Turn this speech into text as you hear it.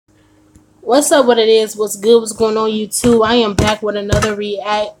What's up? What it is? What's good? What's going on, YouTube? I am back with another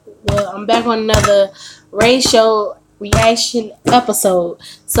I'm back on another Ray Show reaction episode.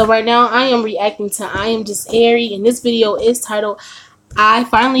 So right now, I am reacting to I Am Just Airy, and this video is titled "I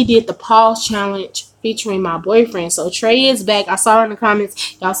Finally Did the Pause Challenge" featuring my boyfriend. So Trey is back. I saw in the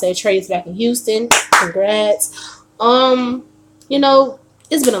comments y'all said Trey is back in Houston. Congrats. You know,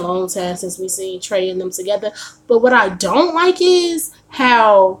 it's been a long time since we seen Trey and them together. But what I don't like is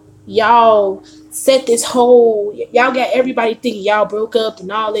how y'all set this whole, y'all got everybody thinking y'all broke up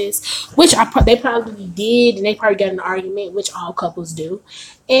and all this, which they probably did, and they probably got in an argument, which all couples do.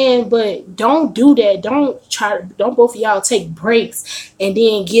 But don't do that. Don't both of y'all take breaks and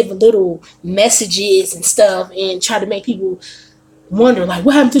then give little messages and stuff and try to make people wonder like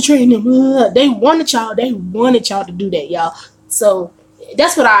what happened to Trey and them. They wanted y'all to do that, y'all. So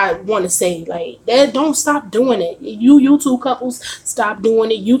that's what I want to say. Like, that, don't stop doing it. You YouTube couples, stop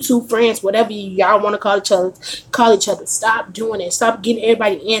doing it. YouTube friends, whatever y'all want to call each other, stop doing it. Stop getting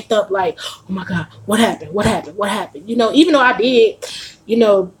everybody amped up like, oh my God, what happened? What happened? What happened? You know, even though I did,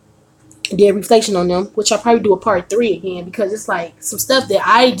 did reflection on them, which I'll probably do a part 3 again, because it's like some stuff that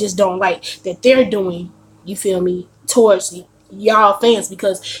I just don't like that they're doing, you feel me, towards y'all fans,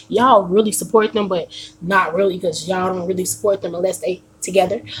 because y'all really support them, but not really, because y'all don't really support them unless they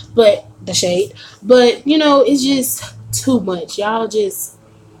together. But the shade, but you know, it's just too much. Y'all just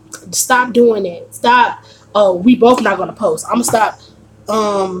stop doing that. Stop. Oh, we both not gonna post. I'm gonna stop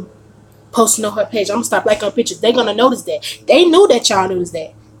posting on her page. I'm gonna stop liking her pictures. They're gonna notice that. They knew that y'all noticed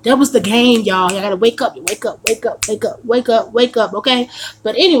that. That was the game, y'all. Y'all gotta wake up. Wake up. Wake up. Wake up. Wake up. Wake up. Okay.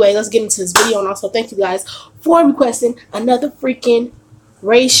 But anyway, let's get into this video. And also, thank you guys for requesting another freaking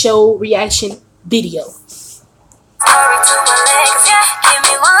Ray Show reaction video.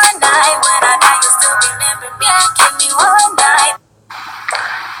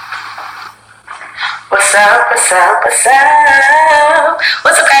 What's up? What's up? What's up?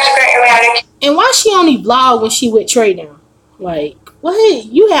 What's up, guys? And why she only vlog when she with Trey now? Like, what?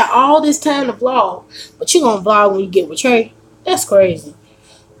 You had all this time to vlog, but you gonna vlog when you get with Trey? That's crazy.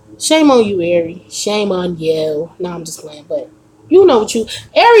 Shame on you, Ari. Shame on you. No, I'm just playing, but you know what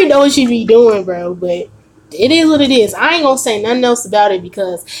Ari know what she be doing, bro. But it is what it is. I ain't gonna say nothing else about it,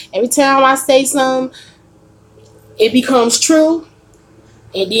 because every time I say something, it becomes true.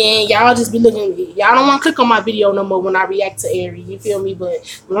 And then y'all just be looking, y'all don't want to click on my video no more when I react to Ari, you feel me? But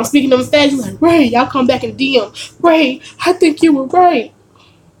when I'm speaking them facts, you're like, Ray, y'all come back in the DM. Ray, I think you were right.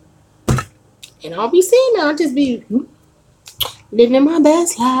 And I don't be saying that, I'll just be living my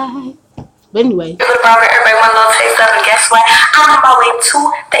best life. But anyway. Everybody want a little taste of, and guess what? I'm on my way to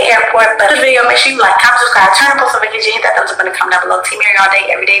the airport. But the video, make sure you like, comment, subscribe, turn on post notifications, hit that thumbs up in the comment down below. Team Mary all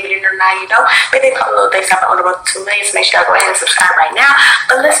day, every day, if you didn't know now, you know. But they put a little thing stopping on the road to 2 million, so make sure y'all go ahead and subscribe right now.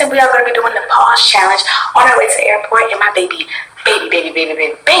 But listen, we are going to be doing the pause challenge on our way to the airport, and my baby is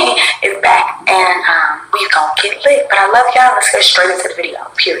back, and we gonna get lit. But I love y'all. Let's get straight into the video.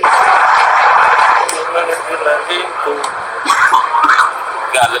 Period.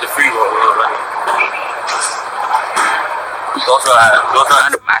 Gotta let the free roll real, right? Those are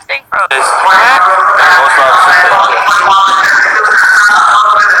my thing, bro.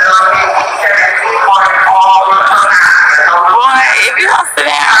 Boy, if you don't sit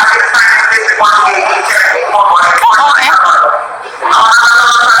down, come on, man.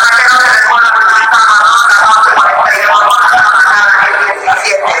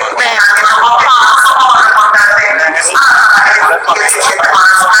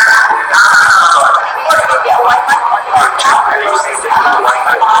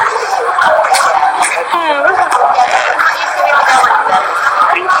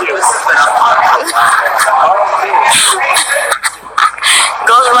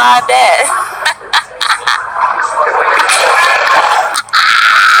 Goes around that.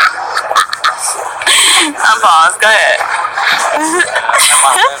 Unpause. Go ahead.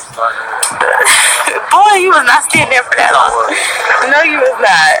 Boy, you was not standing there for that long. No, you was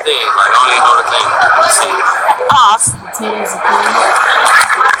not. Like, only know the thing. Pause.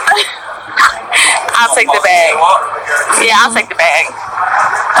 I'll take the bag. Yeah, I'll take the bag.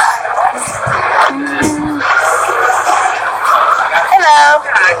 Hello.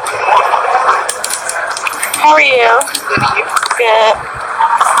 How are you? Good.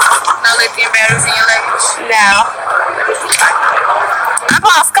 Not let the embarrassing your legs. No.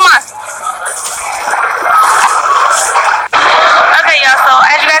 Pause. Come on. Okay, y'all. So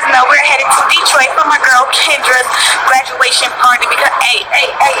as you guys know, we're headed to Detroit for my girl Kendra's graduation party. Because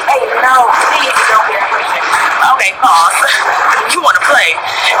no, please don't be okay. Pause. You want to play?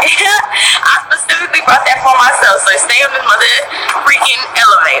 I specifically brought that for myself. So stay on this mother freaking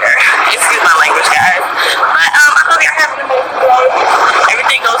elevator. Excuse my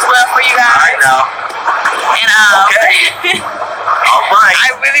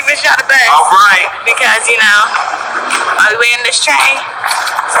Cause you know, are we in this train?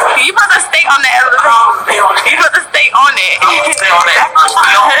 You supposed to stay on the elevator. You supposed to stay on it.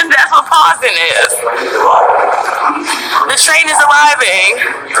 That's what pausing is. The train is arriving.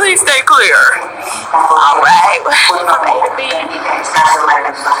 Please stay clear. All right. From A to B.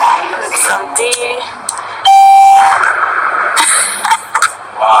 Some D.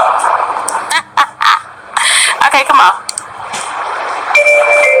 Okay, come on.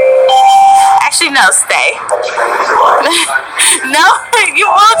 Actually, no, stay. No, you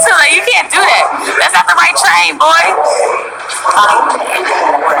moved to it. You can't do that. That's not the right train, boy.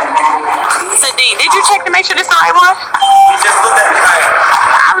 So D, did you check to make sure this is the right one? Just look at the time.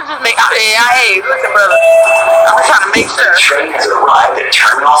 I was just making. Hey, listen, brother. I was trying to make sure. The train has arrived at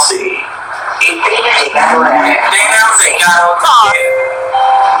Terminal C.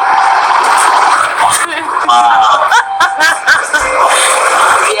 Wow.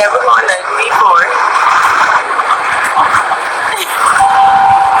 Yeah, we're going to D4.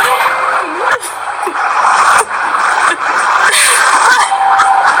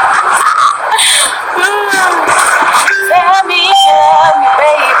 Tell me,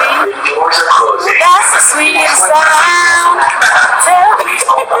 baby. The doors are closing. That's the sweetest sound. Tell me.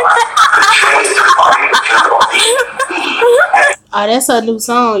 The train is departing Terminal D. Oh, that's a new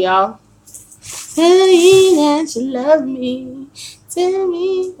song, y'all. Tell me that you love me. Tell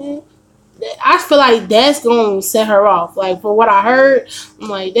me that. I feel like that's gonna set her off. Like, for what I heard, I'm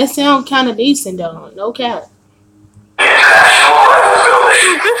like, that sound kind of decent though. No cap. I'm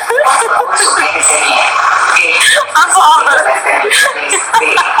falling.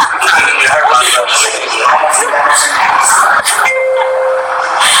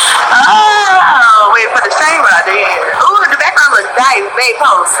 Oh, wait for the train right there. Ooh, the background looks nice. Babe,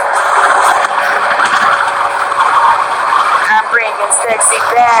 pose. I'm bringing sexy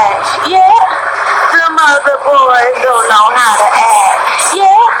back. Yeah. Some other boys don't know how to act.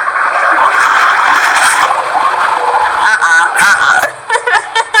 Yeah.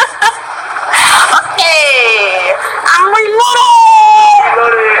 Okay. I'm reloaded.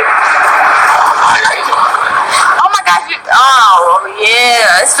 Oh my gosh. Oh,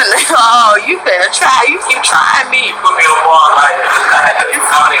 yeah. Oh, you better try. You keep trying me. Put me on one like I had to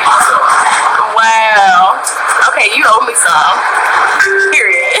accommodate myself. Wow. Okay, you owe me some.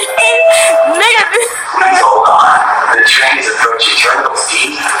 Period. Nigga. Please hold on. The train is approaching Terminals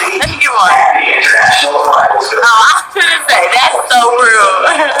D. Let me get one. And the international arrivals go. Oh, I shouldn't say. That's so rude.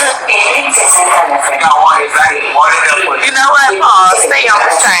 You know what, Paul? Stay on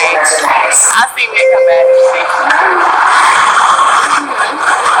the train. I'll see me come back.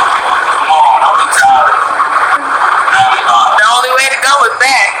 Come on, don't be tired. The only way to go is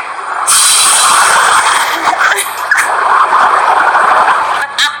back.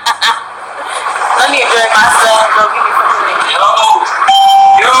 Let me enjoy myself. Go give me something.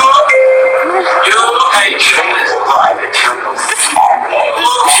 Hey, train is arrived at Terminals D.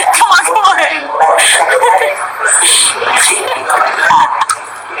 Come on.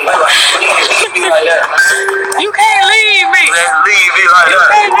 You can't leave me. Leave me like that.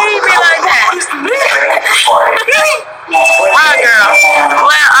 Can't leave me like that. Alright, girl.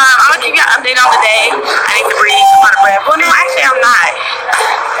 Well, I'm gonna give you an update on the day. I need to breathe. I'm out of breath. Well, no, actually, I'm not.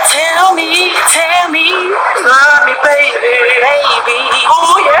 Tell me, love me, baby.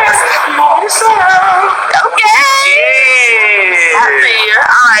 Oh yes, okay. Yeah. I see you.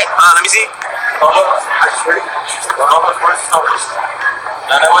 All right. Let me see.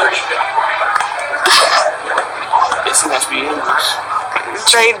 This must be English.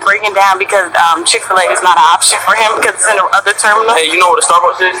 Trade breaking down because Chick-fil-A is not an option for him because it's in the other terminal. Hey, you know what a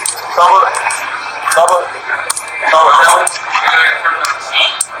Starbucks is? Starbucks sandwich.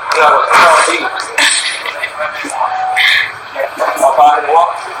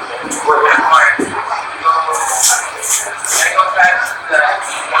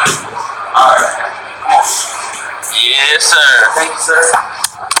 Alright. Yes, sir. Thank you, sir.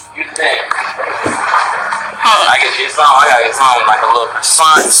 You the man. I get your song. I got your song like a little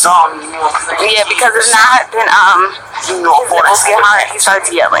croissant song. You know what I'm saying? Yeah, because it's not, then You know, his nipples get hard. He starts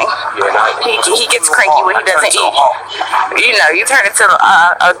yelling. He gets cranky when he doesn't eat. You know, you turn into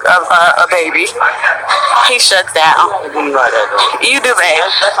a baby. He shuts down. You do, babe.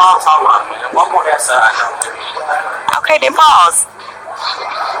 That's all I'm talking about, man. One more that side. Okay, then pause.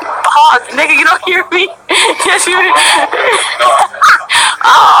 Pause, nigga. You don't hear me? Yes, you.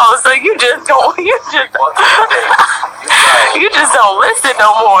 Oh, so you just don't. You just don't listen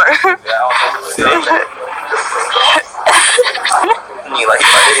no more. You like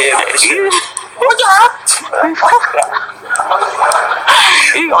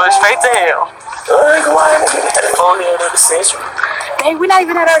You going straight to hell. Why had a phone here at the century? Dang, we're not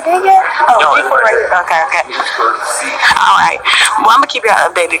even at our day yet? Oh, No, right here. Okay. All right. Well, I'm going to keep y'all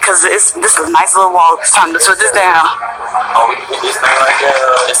updated because this is a nice little walk. It's time to put this down. Oh, we can put this thing like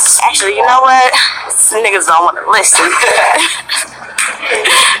that. Actually, you know what? Some niggas don't want to listen.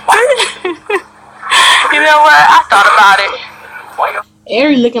 You know what? I thought about it.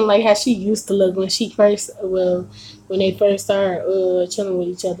 Ari looking like how she used to look when they first started chilling with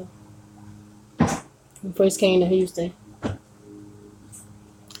each other. When first came to Houston.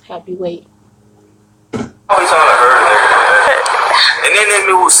 Happy wait. Always on the herd there. And then that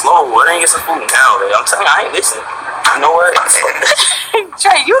move was slow. I didn't get some food now. I'm telling you, I ain't listening. You know what?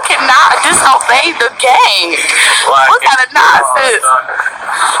 Trey, you cannot disobey the gang. What kind of nonsense?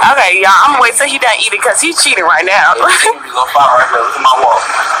 Okay, y'all, I'm gonna wait till he done eating because he's cheating right now. You're gonna fire right there. Look at my wall.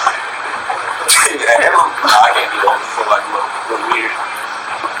 I can't be on the floor like a little weird.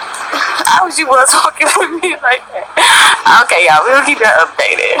 I wish you was walking with me like that. Okay, y'all, we'll keep that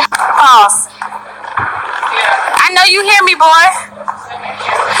updated. Pause. I know you hear me, boy.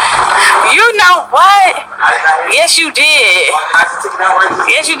 You know what? Yes, you did.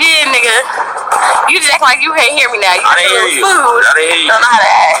 Yes, you did, nigga. You just act like you can't hear me now. You I didn't hear you. Food. I didn't hear you. Don't know how to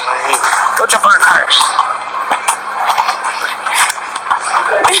act. Go jump on the cars.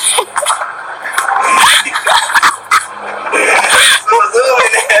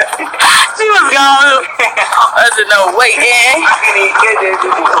 She was gone. I said, no, wait, yeah.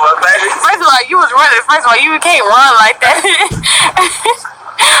 First of all, you was running. First of all, you can't run like that.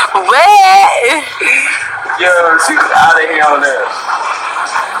 What? Yo, she was out of here on that.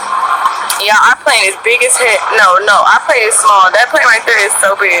 Yeah, our plane is big as heck. No, our plane is small. That plane right there is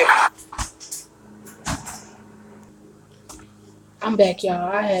so big. I'm back,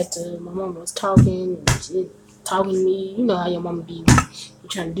 y'all. My mom was talking, and she talking to me. You know how your mama be. You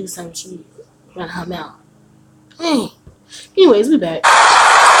trying to do something, she run her mouth. Hey. Anyways, we back.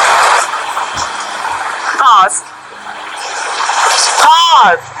 Pause.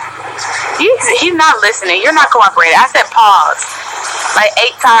 He's not listening. You're not cooperating. I said pause. Like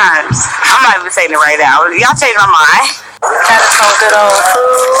 8 times. I'm not even saying it right now. Y'all changed my mind. That is some good old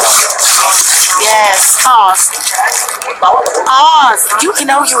food. Yes, pause. Pause. You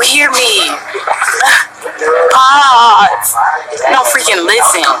know you hear me. Pause. Don't freaking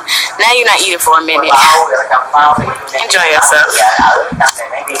listen. Now you're not eating for a minute. Enjoy yourself.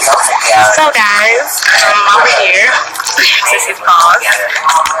 So guys, over here, this is pause.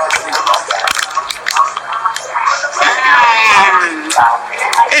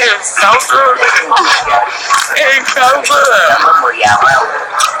 It is so good. It is so good.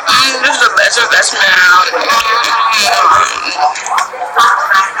 This is the best investment.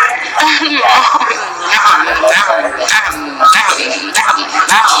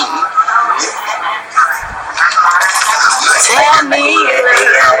 Tell me,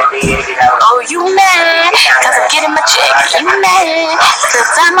 oh, you mad? Cause I'm getting my check. You mad?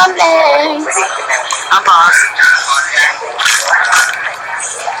 Cause I'm a man. I'm paused.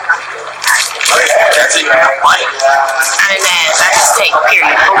 That's it. I didn't ask. I just take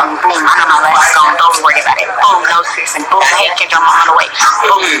period. Boom, boom. I got my last on. Don't worry about it. Boom, no fixing. Boom, hey, Kendra, I'm on the way.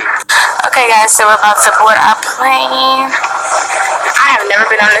 Boom. Okay, guys, so we're about to board our plane. I have never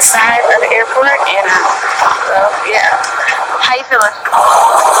been on this side of the airport, and well, yeah. How you feeling?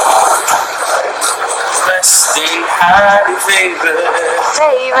 Blessed and highly favored.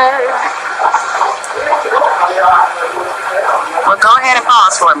 Well, go ahead and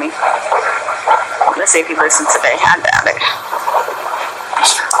pause for me. Let's see if he listens today. I doubt it.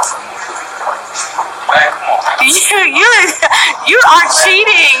 You are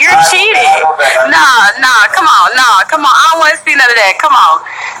cheating. You're cheating. Nah, come on. I don't want to see none of that. Come on.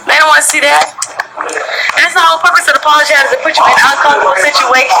 They don't want to see that. That's the whole purpose of the pause chat, is to put you in uncomfortable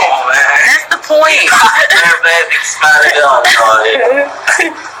situations. That's the point.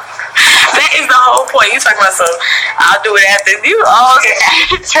 That is the whole point. You talking about some, I'll do it after you. Oh, okay.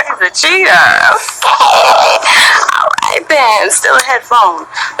 Trey's a cheater. Okay. Alright then. Still a headphone.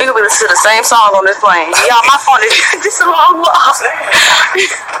 We could be listening to the same song on this plane. Y'all, my phone is just a long walk.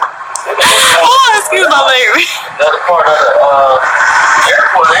 Oh, excuse my language. Another part of the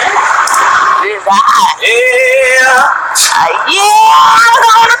airport, eh? Is that? Yeah. I'm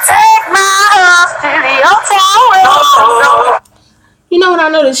gonna take my horse to the old town. You know what I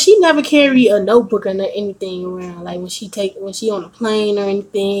noticed? She never carry a notebook or anything around. Like when she on a plane or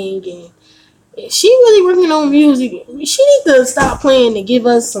anything, and she really working on music. She need to stop playing to give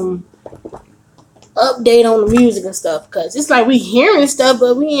us some update on the music and stuff. Cause it's like we hearing stuff,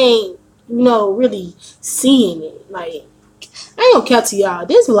 but we ain't, really seeing it. Like I ain't gonna count to y'all.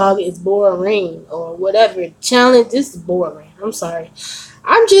 This vlog is boring or whatever. Challenge. This is boring. I'm sorry.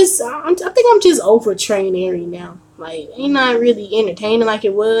 I think I'm just over Train Airy now. Like, ain't not really entertaining like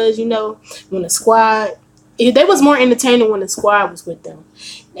it was, you know, when the squad. They was more entertaining when the squad was with them.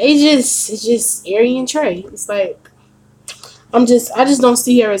 It's just Airy and Trey. It's like, I just don't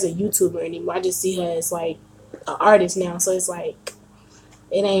see her as a YouTuber anymore. I just see her as like an artist now. So it's like,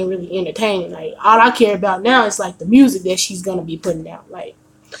 it ain't really entertaining. Like, all I care about now is like the music that she's gonna be putting out. Like,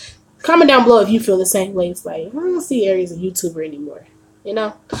 comment down below if you feel the same way. It's like, I don't see Airy as a YouTuber anymore, you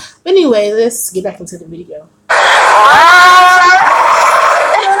know. But anyway, let's get back into the video. I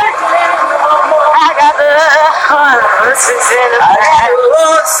got the horses in the back.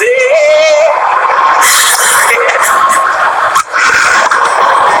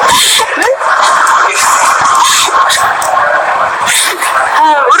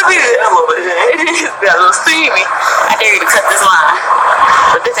 What if it's got a little steamy? I dare you to cut this line.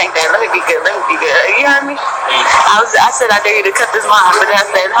 But this ain't that. Let me be good. Let me be good. You heard me? I said I dare you to cut this line, but then I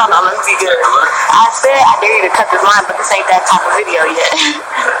said, hold on, let me be good. I said I dare you to cut this line, but this ain't that type of video yet.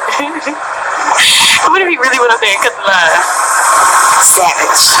 What if he really went up there and cut the line?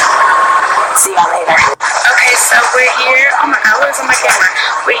 Savage. See y'all later. Okay, so we're here. Oh my God, where's on my camera?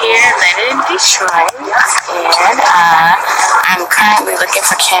 We're here in London, Detroit, and I'm currently looking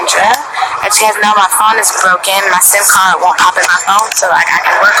for Kendra. As you guys know, my phone is broken. My SIM card won't pop in my phone, so like I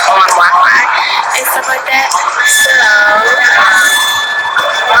can work on Wi-Fi and stuff like that. So,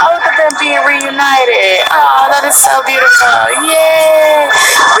 look at them being reunited. Oh, that is so beautiful. Yay!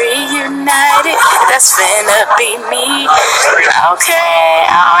 Reunited. That's finna be me. Okay,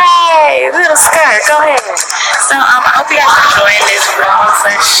 alright. Little skirt, go ahead. So, I hope you guys are enjoying this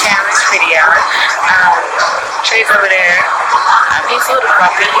Rose/challenge video. Trey's over there. He's a little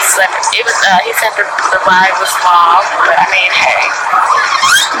grumpy. He slept. He said the ride was long, but I mean, hey.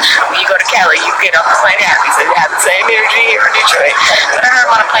 When you go to Cali, you get off the plane happy, so you have the same energy here in Detroit. But I heard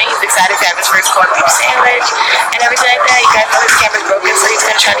him on a plane, he's excited to have his first corned beef sandwich and everything like that. You guys know his camera's broken, so he's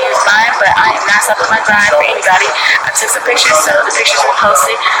gonna try to use mine, but I am not stopping my grind for anybody. I took some pictures, so the pictures were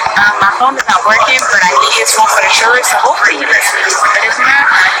posted. My phone is not working, but I need his phone for the trailer, so hopefully he listens to this. But if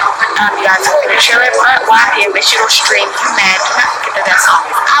not, you guys will get a trailer. But while here, make sure you don't stream You Mad. Do not forget that song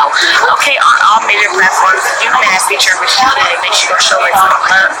is out. Okay, on all major platforms, You Mad feature Rashida. Make sure you show it some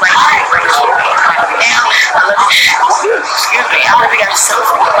love right now. I love you. Excuse me. I love you guys so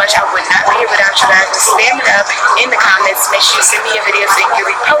much. I would not be here without you guys. Spam it up in the comments. Make sure you send me a video so you can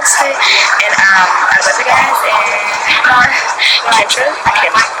repost it. And I love you guys. And Kendra, I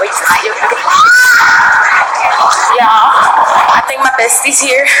can't wait to see you. Y'all, I think my bestie's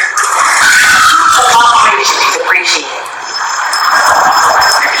here. Maybe she needs to appreciate it.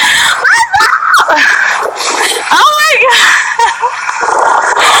 Oh my God.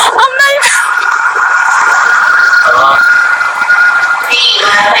 I'm not even.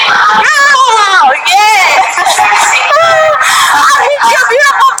 Oh, yeah. Oh, your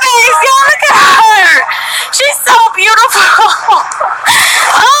beautiful face. Y'all, look at her. She's so beautiful.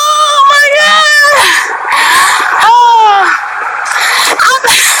 Oh my God. Oh.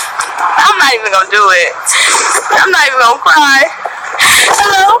 I'm not even gonna do it. I'm not even gonna cry.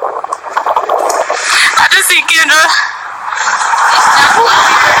 Hello? I just see Kendra.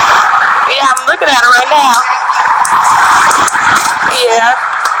 Yeah, I'm looking at her right now. Yeah.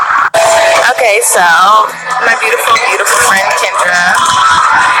 Okay, so my beautiful, beautiful friend Kendra.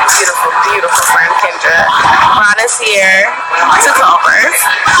 Beautiful friend Kendra. Rana's here to go over.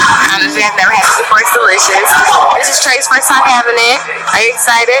 If you have never had it before, it's delicious. This is Trey's first time having it. Are you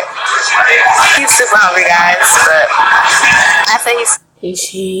excited? He's super hungry, guys, but I say he's. Here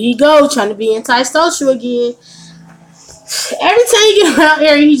he go, trying to be anti-social again. Every time you get around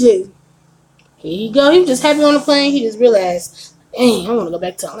here, here he go. He was just happy on the plane. He just realized, dang, I want to go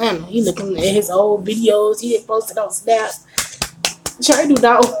back to Atlanta. He looking at his old videos he had posted on Snap. Trey do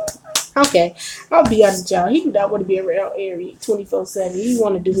not. Okay, I'll be honest with y'all. He do not want to be around Airy 24/7. He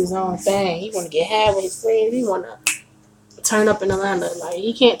want to do his own thing. He want to get high with his friends. He want to turn up in Atlanta. Like,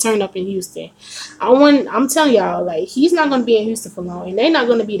 he can't turn up in Houston. I'm telling y'all, like, he's not going to be in Houston for long, and they're not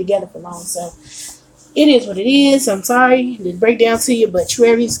going to be together for long. So it is what it is. I'm sorry to break down to you, but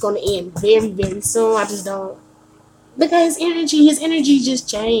Trey's going to end very, very soon. I just don't. Look at his energy. His energy just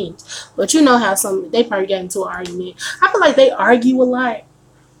changed. But you know how they probably got into an argument. I feel like they argue a lot.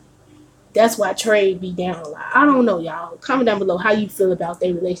 That's why Trey be down a lot. I don't know, y'all. Comment down below how you feel about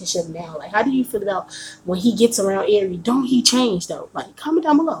their relationship now. Like, how do you feel about when he gets around Airy? Don't he change, though? Like, comment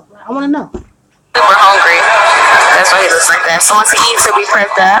down below. I want to know. Super hungry. That's why he looks like that. So once he eats, he'll be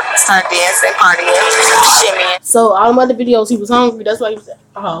prepped up, start dancing, partying, shimmying. So all the other videos, he was hungry. That's why he was.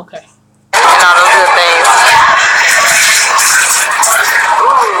 Oh, okay. And all those good things.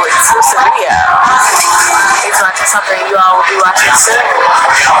 Ooh, exclusive video. He's watching something you all will be watching soon.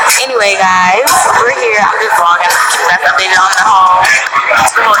 Anyway, guys, we're here. I'm just vlogging. Keep that updated on the whole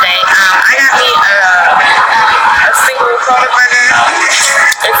day. I got me a single quarter burger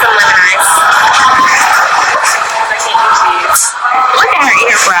and some lemon ice. I can't eat cheese. Look at her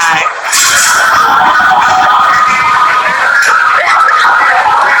ear fried. I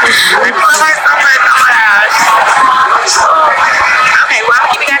love her so much. Oh my gosh. Okay, well, I'm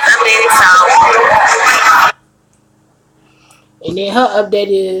gonna keep you guys updated. So. And then her update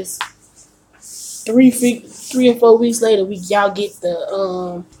is 3 or 4 weeks later, y'all get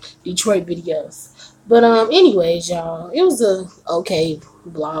the Detroit videos. But anyways, y'all, it was a okay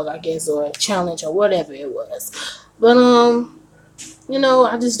vlog, I guess, or a challenge or whatever it was. But you know,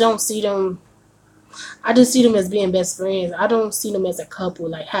 I just don't see them. I just see them as being best friends. I don't see them as a couple.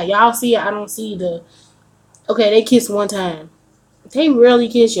 Like how y'all see it, I don't see the. Okay, they kiss one time. They rarely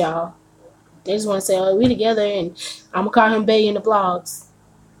kiss, y'all. They just want to say, "Oh, we together," and I'm gonna call him Bae in the vlogs.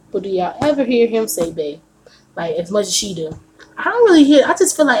 But do y'all ever hear him say Bae? Like as much as she do? I don't really hear. I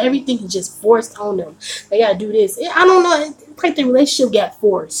just feel like everything is just forced on them. They gotta do this. I don't know. It's like the relationship got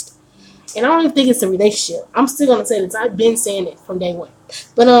forced, and I don't even think it's a relationship. I'm still gonna say this. I've been saying it from day one.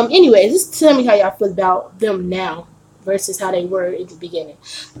 But anyway, just tell me how y'all feel about them now versus how they were at the beginning.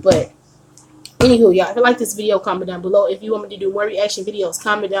 But anywho, y'all, if you like this video, comment down below. If you want me to do more reaction videos,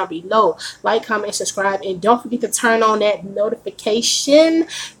 comment down below. Like, comment, subscribe, and don't forget to turn on that notification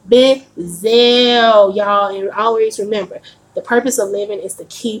bell, y'all. And always remember, the purpose of living is to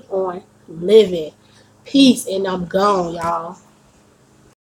keep on living. Peace, and I'm gone, y'all.